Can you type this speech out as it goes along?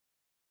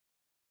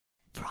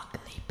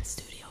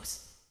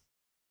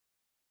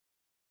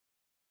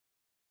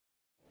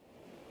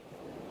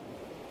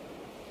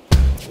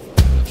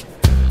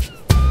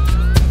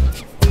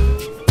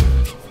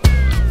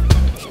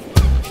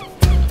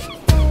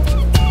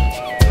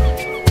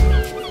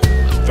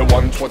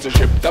once was a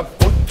ship that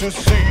put to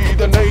sea.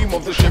 The name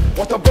of the ship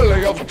was the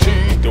Belly of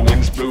Tea. The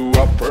winds blew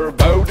up her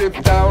bow,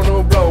 dip down,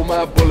 oh blow,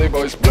 my bully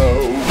boys blow.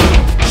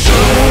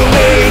 Soon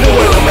may the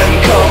Wellerman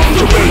come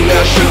to bring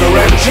us sugar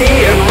and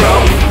tea and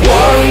rum.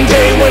 One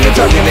day when the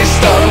tugging is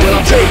done,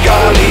 we'll take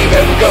our leave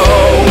and go.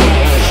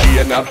 She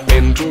had not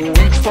been 2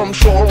 weeks from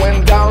shore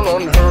when down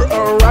on her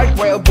a right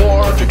whale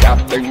bore. The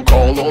captain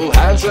called all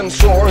hands and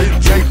swore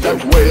he'd take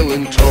that whale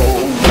in tow.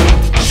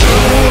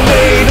 Soon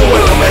may the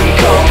Wellerman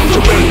come to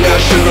bring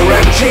us sugar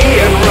and tea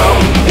and rum.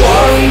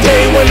 One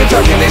day when the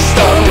tugging is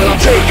done, we'll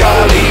take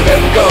our leave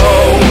and go.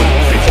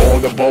 Before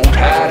the boat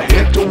had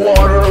hit the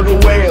water, the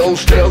whale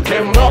still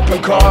came up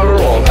and caught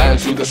her. All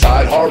hands to the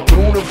side,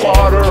 harpoon and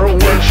fought her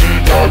when she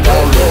got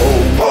down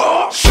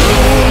low.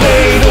 Soon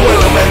may the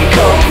Wellerman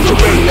come to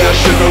bring us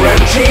sugar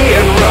and tea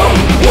and rum.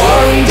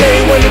 One day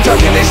when the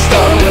tugging is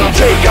done, we'll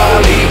take our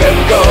leave and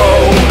go.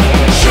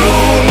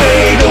 Soon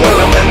may the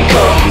Wellerman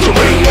come to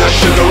bring us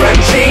sugar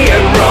and tea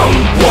and rum.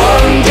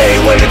 One day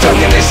when the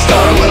tugging is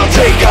done, we'll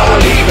take our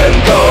leave and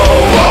go.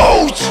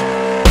 Boat!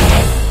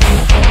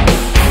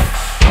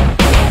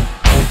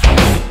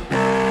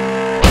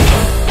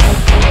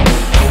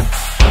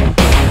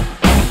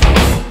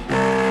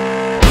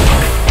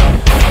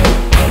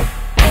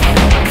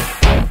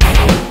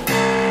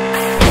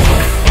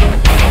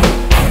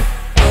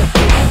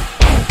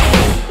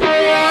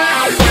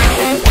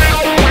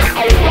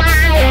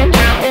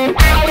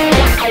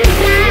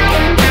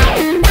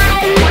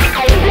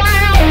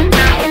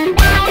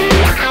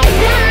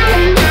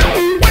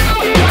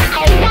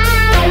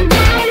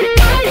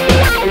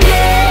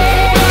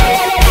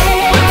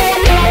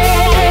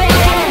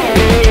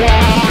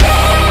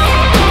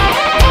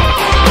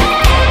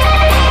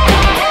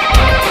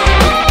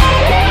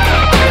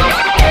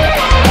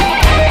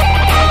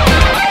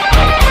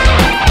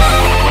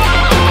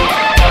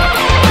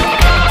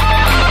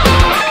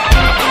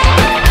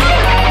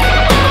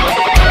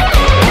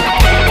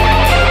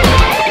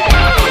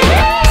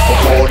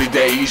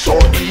 Or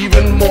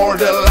even more,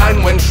 the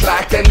line went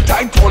slack and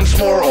tight once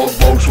more. All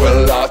boats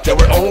were lost, there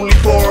were only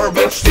 4,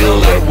 but still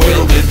that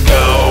whale did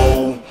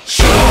go.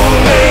 Soon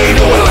may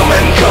the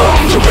Wellerman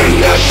come to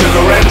bring us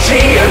sugar and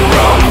tea and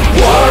rum.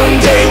 One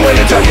day when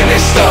the tugging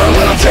is done,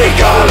 we'll take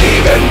our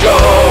leave and go.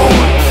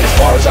 As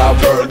far as I've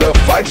heard, the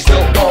fight's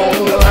still on.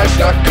 The line's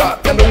not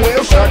cut and the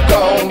whale's not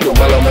gone. The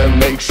Wellerman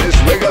makes his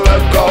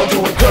regular call to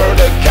incur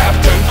the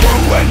captain,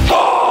 crew and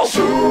fall.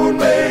 Soon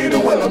may the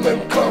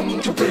Wellerman come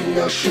to bring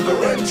us sugar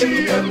and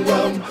tea and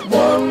rum.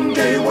 One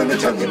day when the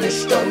tugging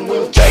is done,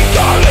 we'll take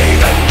our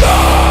leave and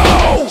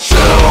go.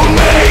 Soon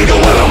may the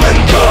Wellerman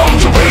come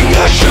to bring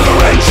us sugar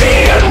and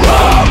tea and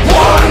rum.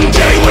 One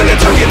day when the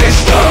tugging is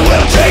done,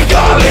 we'll take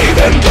our leave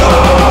and go.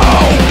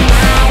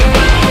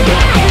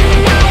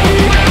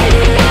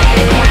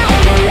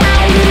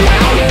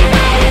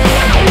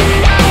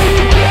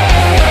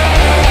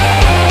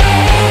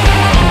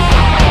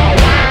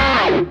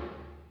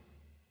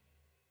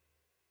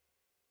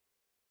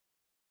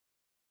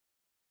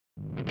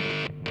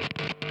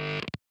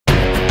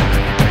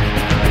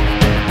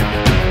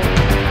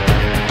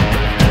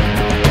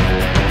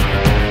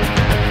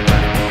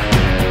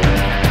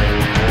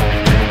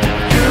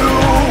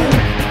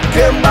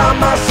 Can buy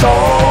my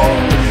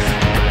songs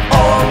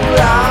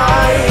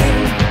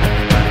online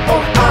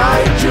on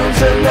iTunes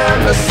and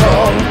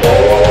Amazon,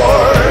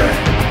 or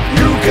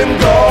you can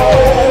go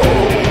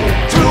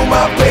to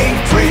my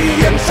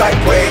Patreon site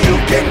where you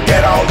can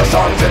get all the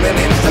songs in an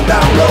instant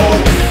download.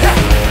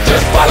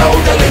 Just follow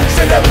the links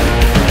in the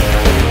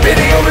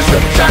video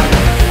description.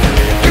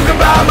 You can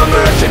buy my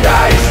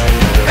merchandise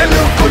and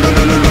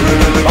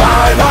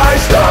buy my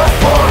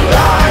stuff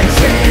online.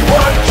 See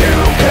what you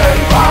can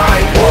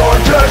find, or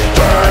just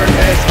turn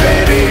this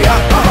video.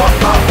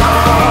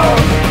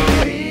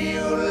 See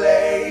you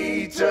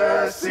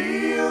later,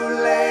 see you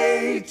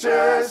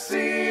later,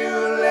 see you